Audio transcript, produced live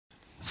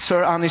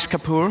Sir Anish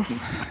Kapoor,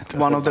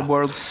 one of the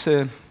world's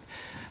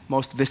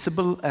most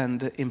visible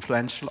and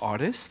influential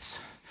artists.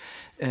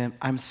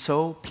 I'm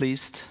so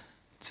pleased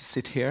to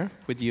sit here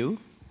with you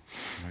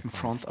in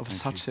front of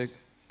such a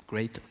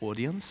great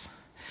audience.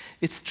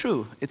 It's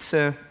true, it's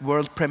a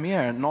world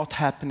premiere, not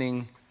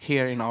happening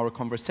here in our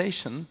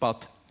conversation,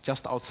 but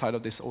just outside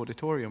of this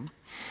auditorium.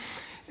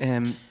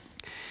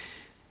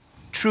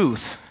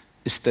 Truth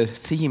is the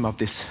theme of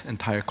this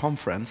entire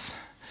conference.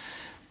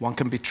 One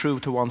can be true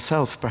to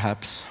oneself,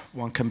 perhaps.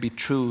 One can be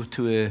true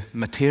to a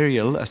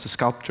material as a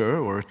sculptor,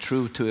 or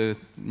true to a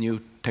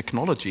new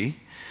technology.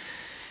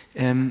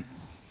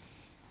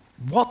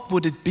 What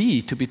would it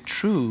be to be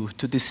true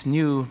to this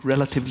new,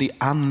 relatively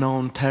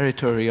unknown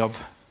territory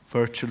of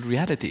virtual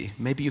reality?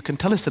 Maybe you can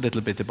tell us a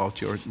little bit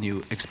about your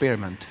new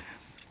experiment.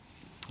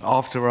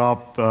 After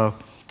our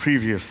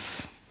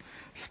previous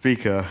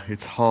speaker,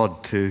 it's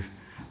hard to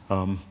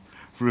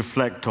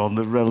reflect on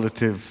the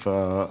relative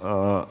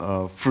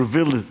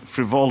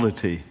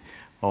frivolity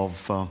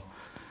of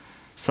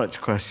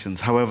such questions.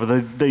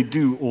 However, they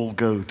do all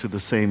go to the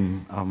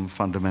same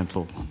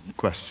fundamental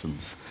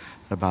questions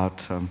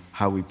about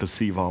how we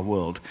perceive our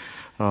world.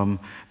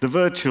 The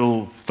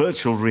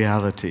virtual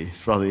reality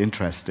is rather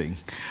interesting.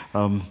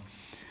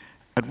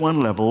 At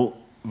one level,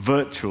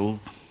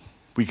 virtual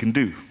we can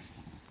do.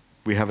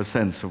 We have a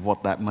sense of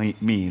what that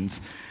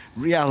means.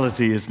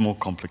 Reality is more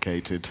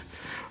complicated.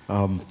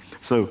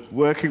 So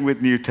working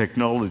with new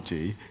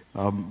technology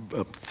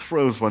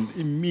throws one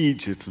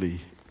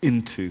immediately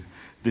into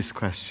this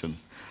question.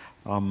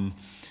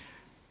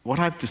 What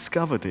I've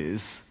discovered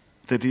is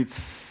that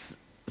it's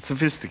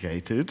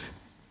sophisticated,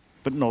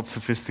 but not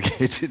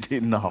sophisticated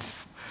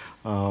enough.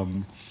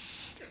 To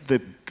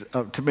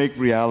make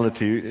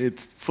reality,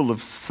 it's full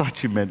of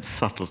such immense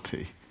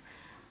subtlety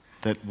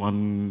that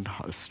one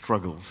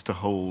struggles to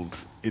hold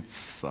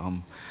its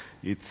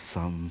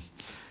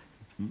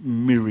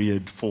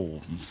myriad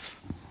forms,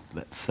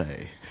 let's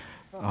say.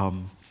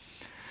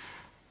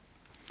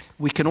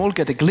 We can all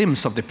get a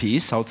glimpse of the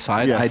piece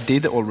outside. Yes. I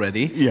did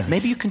already. Yes.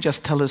 Maybe you can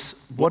just tell us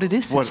what it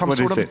is. It's some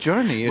sort of a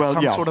journey.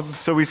 Well, yeah.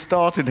 So we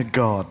start in a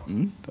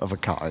garden of a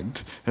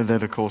kind, and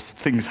then, of course,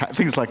 things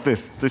like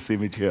this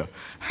image here,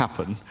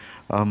 happen,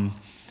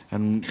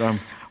 and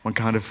one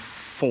kind of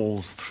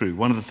falls through.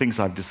 One of the things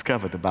I've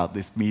discovered about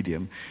this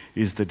medium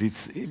is that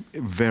it's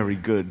very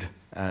good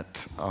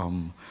at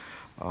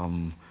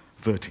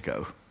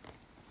vertigo.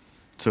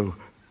 So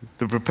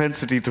the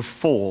propensity to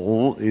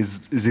fall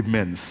is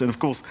immense. And of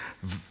course,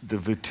 the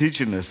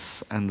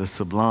vertiginous and the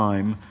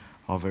sublime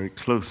are very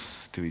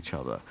close to each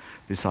other.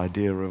 This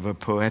idea of a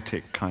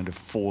poetic kind of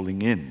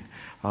falling in,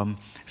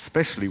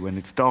 especially when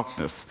it's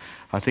darkness.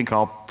 I think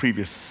our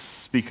previous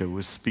speaker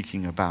was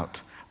speaking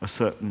about a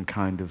certain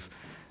kind of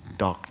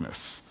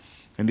darkness.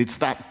 And it's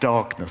that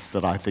darkness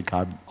that I think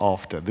I'm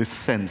after, this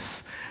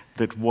sense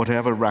that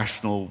whatever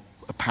rational,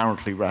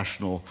 apparently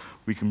rational,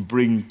 we can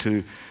bring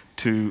to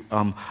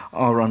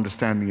our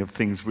understanding of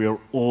things, we are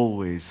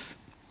always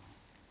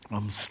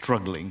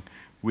struggling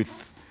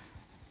with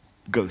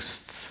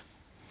ghosts.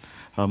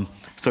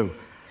 So,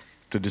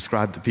 to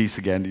describe the piece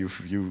again,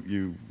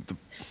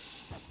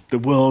 the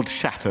world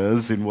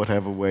shatters in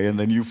whatever way, and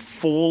then you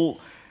fall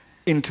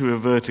into a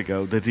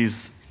vertigo that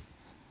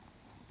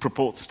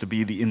purports to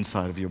be the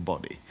inside of your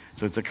body.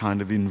 So it's a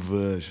kind of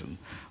inversion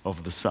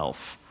of the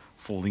self,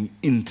 falling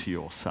into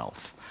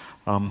yourself.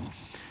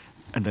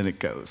 And then it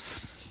goes.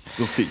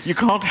 You'll see. You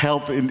can't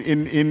help,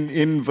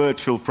 in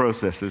virtual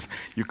processes,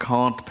 you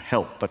can't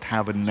help but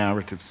have a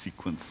narrative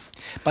sequence.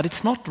 But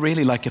it's not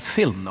really like a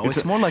film, no?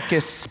 It's more like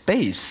a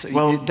space.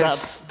 Well,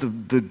 that's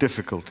the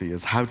difficulty,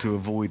 is how to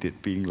avoid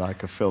it being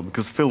like a film,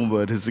 because Film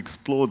Word has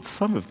explored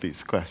some of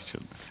these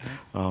questions.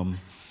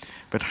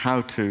 But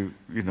how to,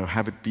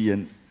 have it be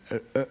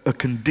a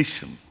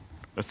condition,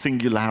 a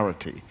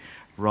singularity,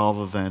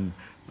 rather than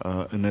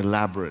an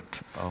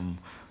elaborate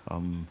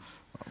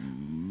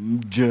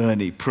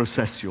journey,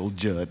 processual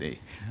journey,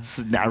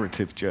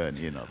 narrative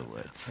journey, in other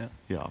words.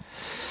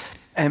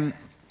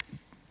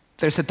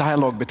 There's a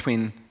dialogue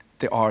between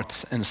the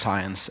arts and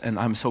science, and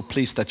I'm so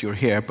pleased that you're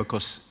here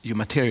because you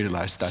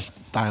materialize that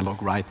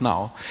dialogue right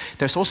now.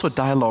 There's also a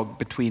dialogue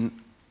between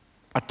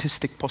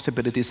artistic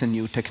possibilities and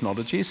new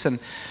technologies, and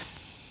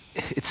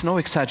it's no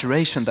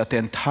exaggeration that the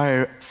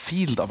entire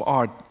field of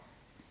art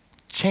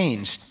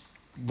changed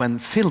when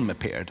film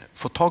appeared,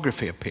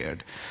 photography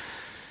appeared.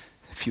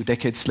 A few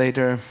decades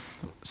later,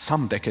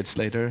 some decades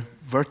later,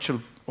 virtual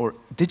or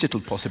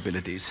digital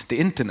possibilities, the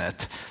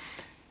internet.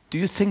 Do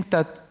you think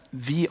that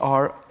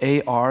VR,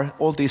 AR,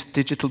 all these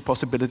digital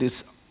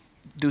possibilities,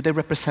 do they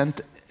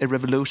represent a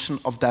revolution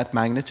of that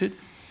magnitude?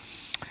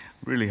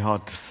 Really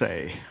hard to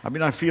say. I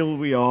mean, I feel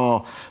we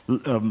are,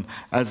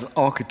 as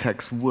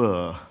architects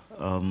were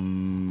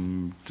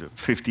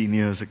 15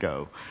 years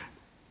ago,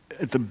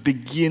 at the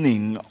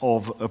beginning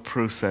of a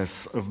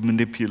process of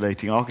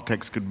manipulating.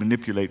 Architects could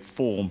manipulate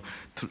form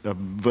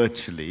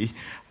virtually,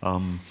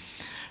 and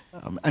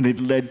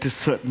it led to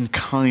certain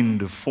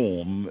kind of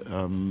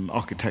form,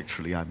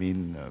 architecturally, I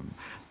mean,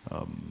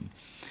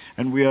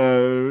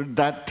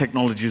 that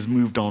technology has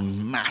moved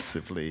on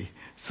massively,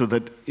 so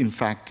that, in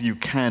fact, you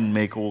can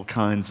make all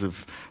kinds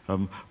of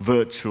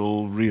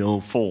virtual,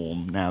 real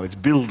form now. It's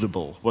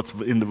buildable. What's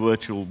in the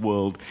virtual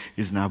world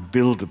is now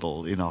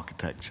buildable in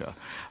architecture.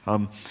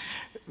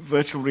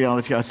 Virtual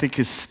reality, I think,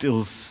 is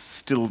still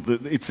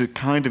it's a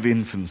kind of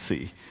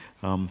infancy.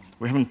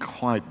 We haven't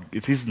quite,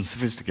 it isn't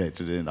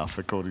sophisticated enough,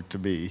 according to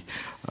me,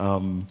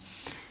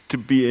 to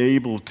be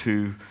able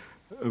to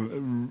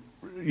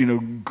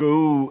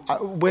go,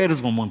 where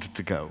does one want it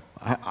to go?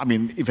 I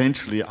mean,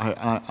 eventually,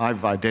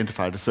 I've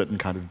identified a certain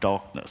kind of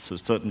darkness, a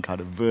certain kind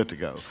of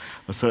vertigo,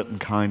 a certain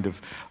kind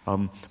of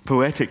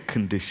poetic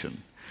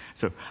condition.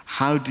 So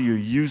how do you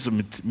use a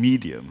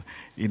medium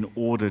in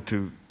order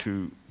to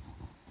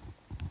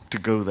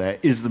go there?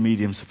 Is the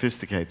medium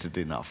sophisticated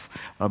enough?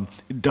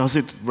 Does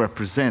it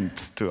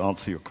represent, to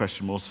answer your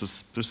question more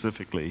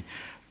specifically,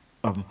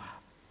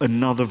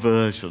 another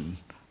version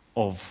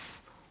of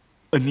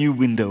a new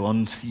window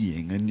on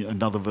seeing,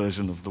 another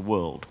version of the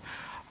world?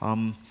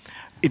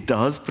 It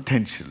does,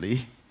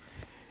 potentially,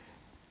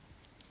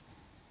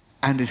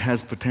 and it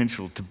has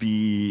potential to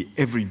be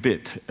every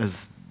bit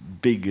as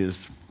big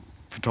as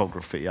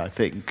photography, I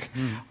think.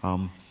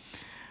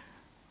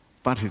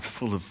 But it's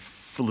full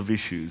of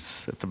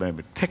issues at the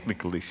moment,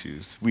 technical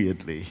issues,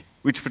 weirdly,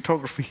 which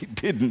photography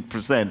didn't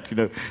present.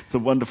 The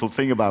wonderful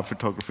thing about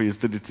photography is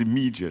that it's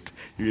immediate.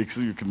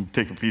 You can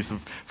take a piece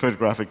of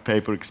photographic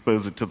paper,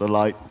 expose it to the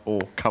light, or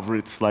cover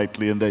it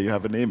slightly, and there you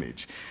have an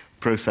image.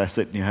 Process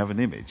it, and you have an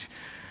image.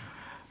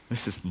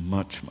 This is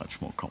much,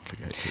 much more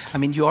complicated. I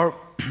mean, you are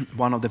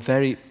one of the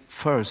very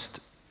first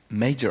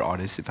major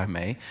artists, if I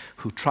may,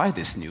 who tried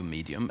this new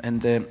medium.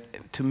 And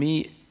to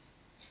me,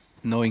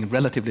 knowing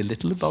relatively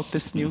little about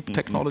this new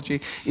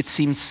technology, it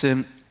seems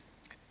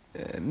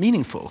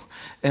meaningful.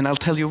 And I'll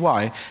tell you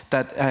why.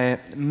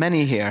 That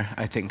many here,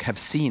 I think, have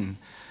seen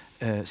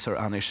Sir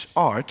Anish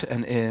art,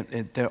 and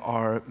there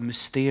are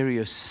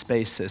mysterious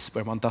spaces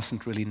where one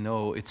doesn't really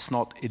know. It's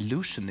not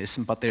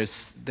illusionism, but there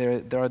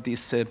are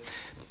these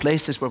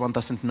places where one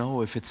doesn't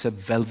know if it's a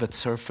velvet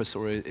surface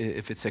or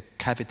if it's a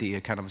cavity,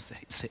 a kind of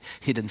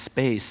hidden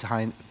space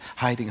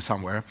hiding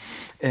somewhere.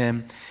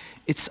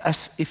 It's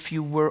as if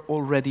you were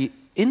already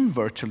in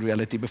virtual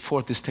reality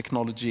before this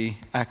technology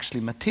actually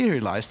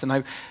materialized.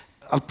 And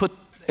I'll put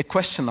a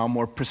question now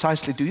more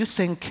precisely. Do you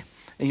think,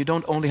 and you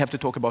don't only have to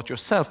talk about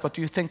yourself, but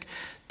do you think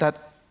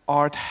that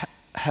art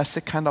has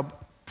a kind of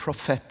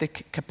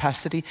prophetic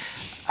capacity?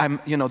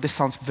 This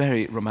sounds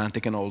very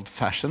romantic and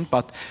old-fashioned,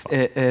 but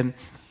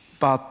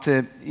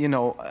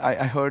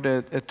I heard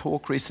a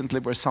talk recently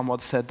where someone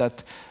said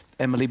that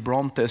Emily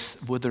Bronte's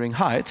Wuthering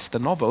Heights, the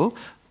novel,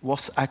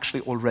 was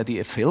actually already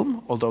a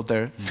film, although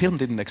their film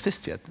didn't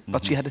exist yet.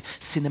 But she had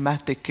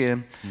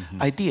cinematic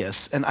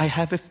ideas. And I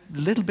have a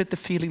little bit the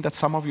feeling that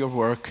some of your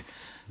work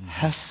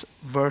has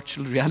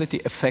virtual reality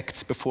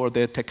effects before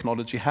the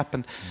technology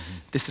happened.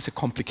 This is a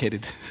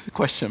complicated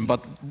question,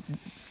 but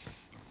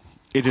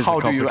it is how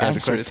a do you complicated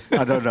answer question. it?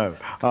 I don't know.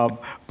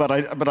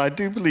 But I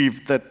do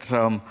believe that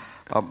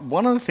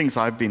one of the things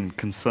I've been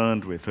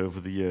concerned with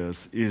over the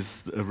years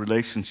is a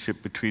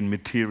relationship between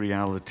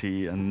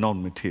materiality and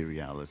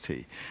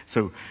non-materiality.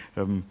 So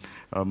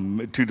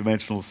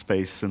two-dimensional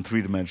space and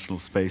three-dimensional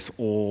space,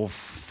 or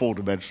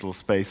four-dimensional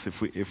space,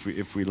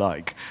 if we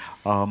like.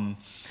 What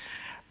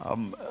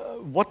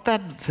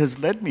that has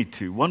led me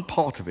to, one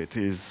part of it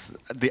is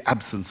the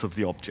absence of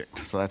the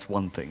object. So that's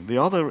one thing. The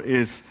other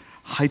is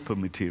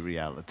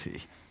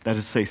hypermateriality. That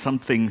is to say, some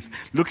things,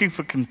 looking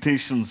for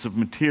conditions of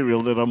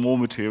material that are more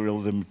material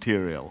than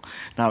material.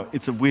 Now,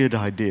 it's a weird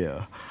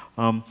idea,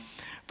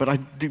 but I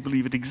do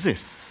believe it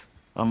exists.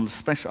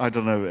 Especially, I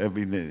don't know, I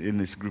mean, in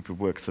this group of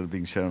works that are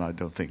being shown, I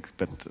don't think,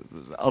 but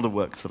other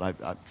works that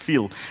I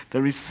feel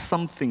there is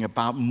something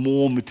about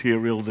more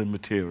material than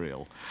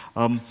material.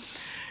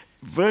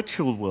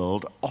 Virtual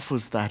world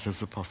offers that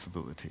as a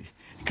possibility,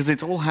 because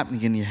it's all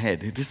happening in your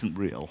head. It isn't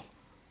real.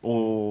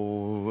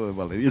 Or,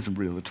 well, it isn't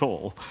real at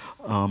all.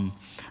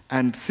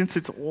 And since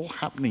it's all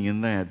happening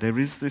in there, there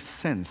is this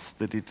sense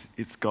that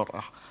it's got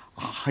a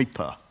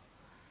hyper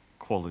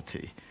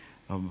quality,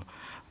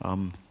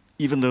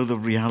 even though the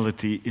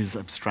reality is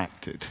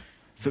abstracted.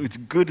 So it's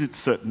good at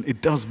certain,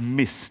 it does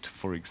mist,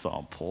 for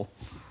example,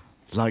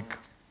 like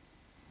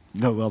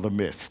no other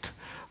mist.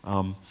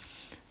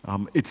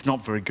 It's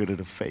not very good at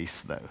a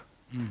face, though.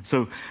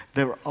 So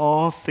there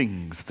are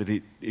things that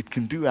it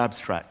can do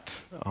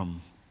abstract,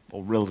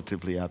 or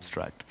relatively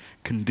abstract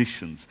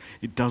conditions.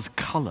 It does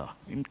color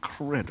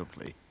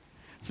incredibly,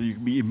 so you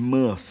can be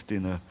immersed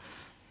in a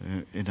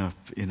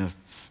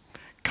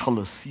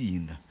color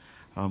scene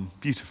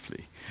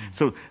beautifully.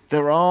 So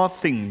there are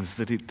things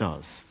that it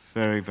does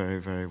very,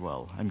 very, very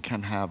well, and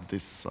can have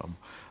this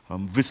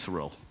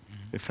visceral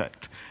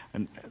effect,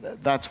 and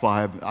that's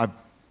why I've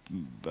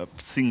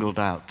singled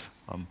out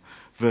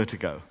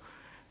vertigo,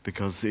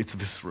 because it's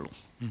visceral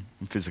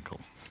and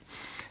physical.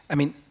 I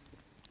mean,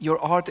 your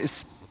art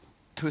is,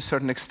 to a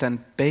certain extent,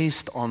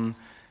 based on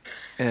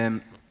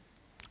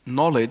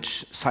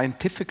knowledge,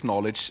 scientific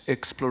knowledge,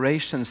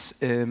 explorations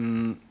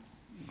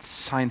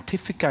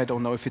scientific, I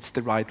don't know if it's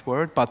the right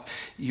word, but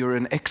you're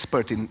an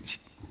expert in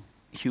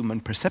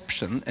human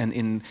perception and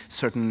in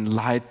certain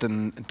light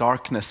and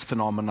darkness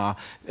phenomena,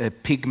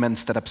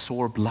 pigments that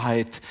absorb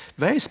light,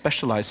 very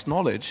specialized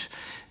knowledge,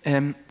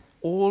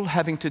 all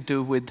having to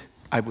do with,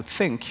 I would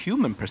think,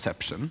 human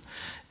perception.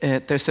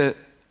 There's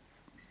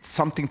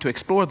something to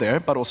explore there,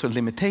 but also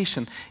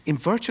limitation. In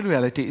virtual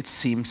reality, it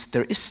seems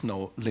there is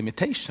no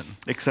limitation.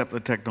 Except the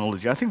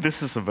technology. I think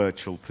this is a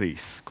virtual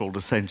piece called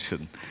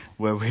Ascension,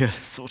 where we are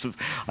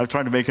I'm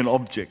trying to make an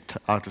object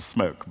out of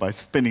smoke. By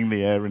spinning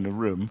the air in a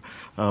room,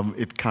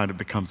 it kind of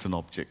becomes an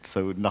object,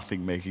 so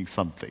nothing making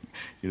something.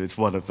 It's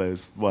one of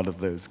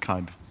those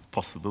kind of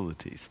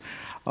possibilities.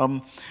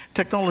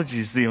 Technology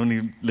is the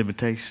only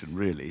limitation,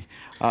 really.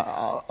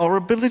 Our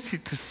ability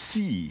to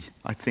see,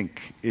 I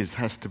think,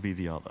 has to be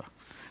the other.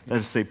 That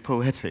is, say,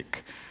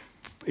 poetic.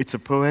 It's a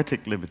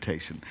poetic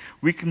limitation.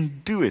 We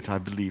can do it, I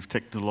believe,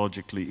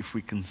 technologically if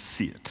we can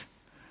see it.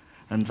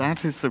 And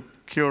that is a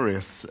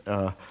curious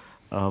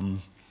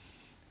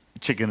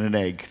chicken and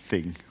egg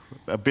thing.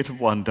 A bit of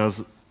one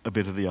does a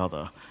bit of the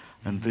other.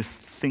 And this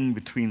thing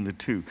between the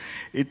two.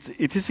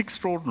 It is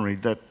extraordinary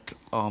that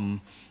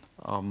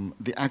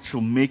the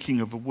actual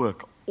making of a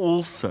work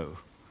also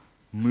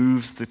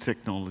moves the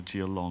technology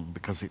along,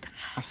 because it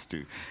has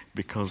to,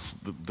 because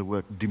the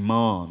work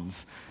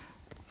demands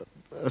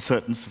a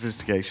certain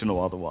sophistication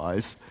or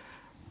otherwise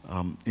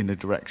in a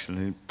direction,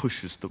 and it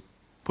pushes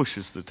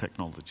the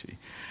technology.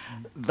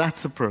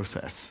 That's a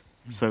process.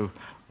 So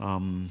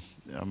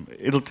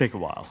it'll take a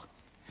while.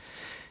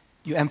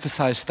 You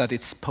emphasize that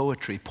it's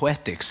poetry,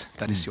 poetics,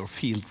 that is your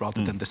field,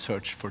 rather than the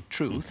search for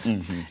truth.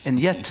 And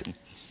yet,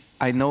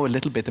 I know a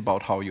little bit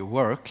about how you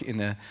work in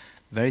a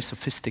very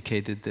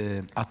sophisticated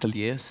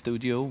atelier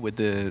studio with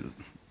the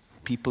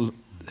people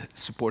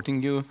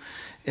supporting you.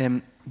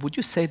 Would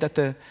you say that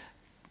the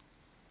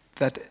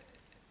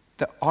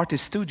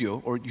artist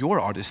studio, or your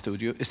artist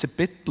studio, is a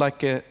bit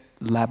like a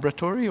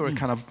laboratory, or a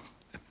kind of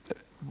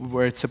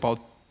where it's about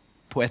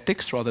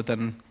poetics rather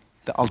than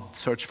the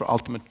search for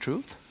ultimate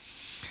truth?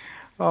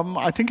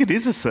 I think it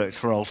is a search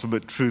for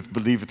ultimate truth,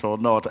 believe it or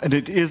not, and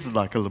it is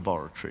like a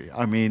laboratory.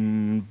 I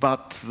mean,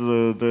 but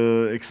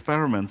the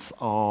experiments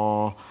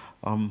are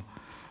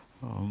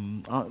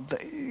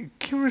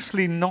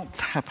curiously not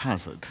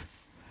haphazard.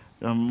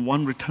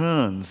 One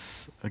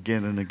returns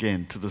again and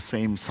again to the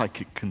same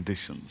psychic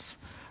conditions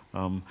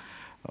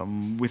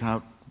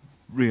without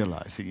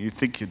realizing. You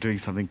think you're doing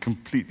something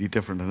completely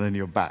different, and then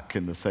you're back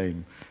in the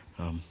same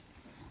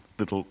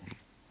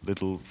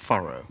little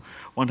furrow.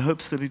 One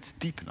hopes that it's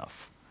deep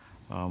enough.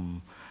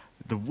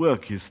 The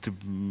work is to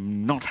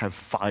not have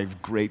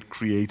 5 great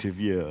creative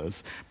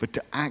years, but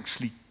to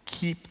actually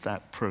keep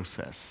that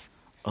process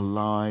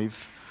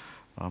alive,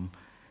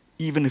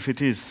 even if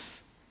it is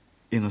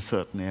in a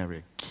certain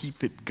area.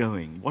 Keep it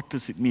going. What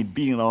does it mean?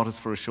 Being an artist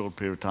for a short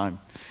period of time,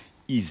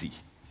 easy.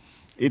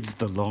 It's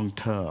the long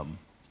term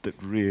that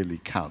really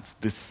counts.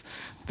 This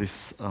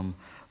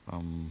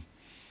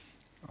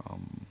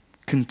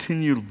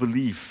continual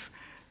belief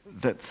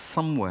that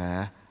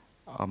somewhere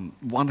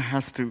one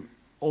has to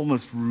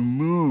almost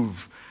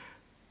remove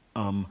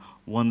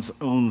one's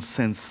own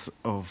sense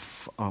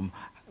of,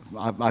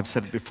 I've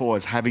said it before,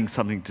 as having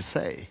something to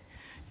say.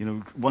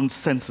 One's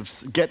sense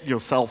of get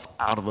yourself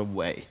out of the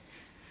way.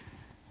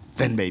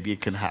 Then maybe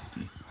it can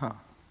happen. Huh.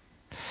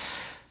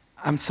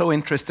 I'm so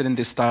interested in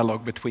this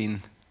dialogue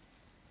between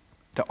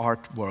the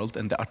art world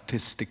and the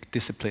artistic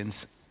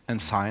disciplines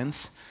and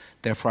science.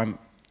 Therefore, I'm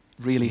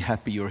really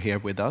happy you're here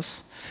with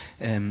us.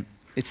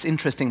 It's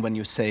interesting when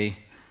you say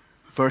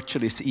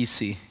virtual is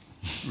easy,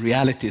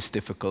 reality is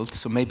difficult.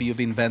 So maybe you've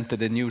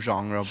invented a new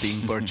genre of being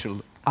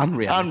virtual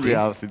unreality.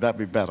 Unreality, that'd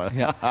be better.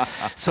 Yeah.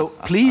 So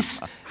please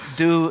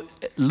do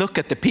look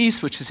at the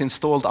piece which is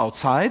installed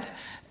outside,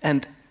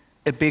 and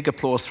a big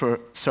applause for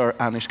Sir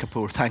Anish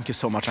Kapoor. Thank you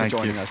so much for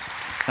joining us.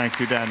 Thank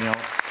you, Daniel.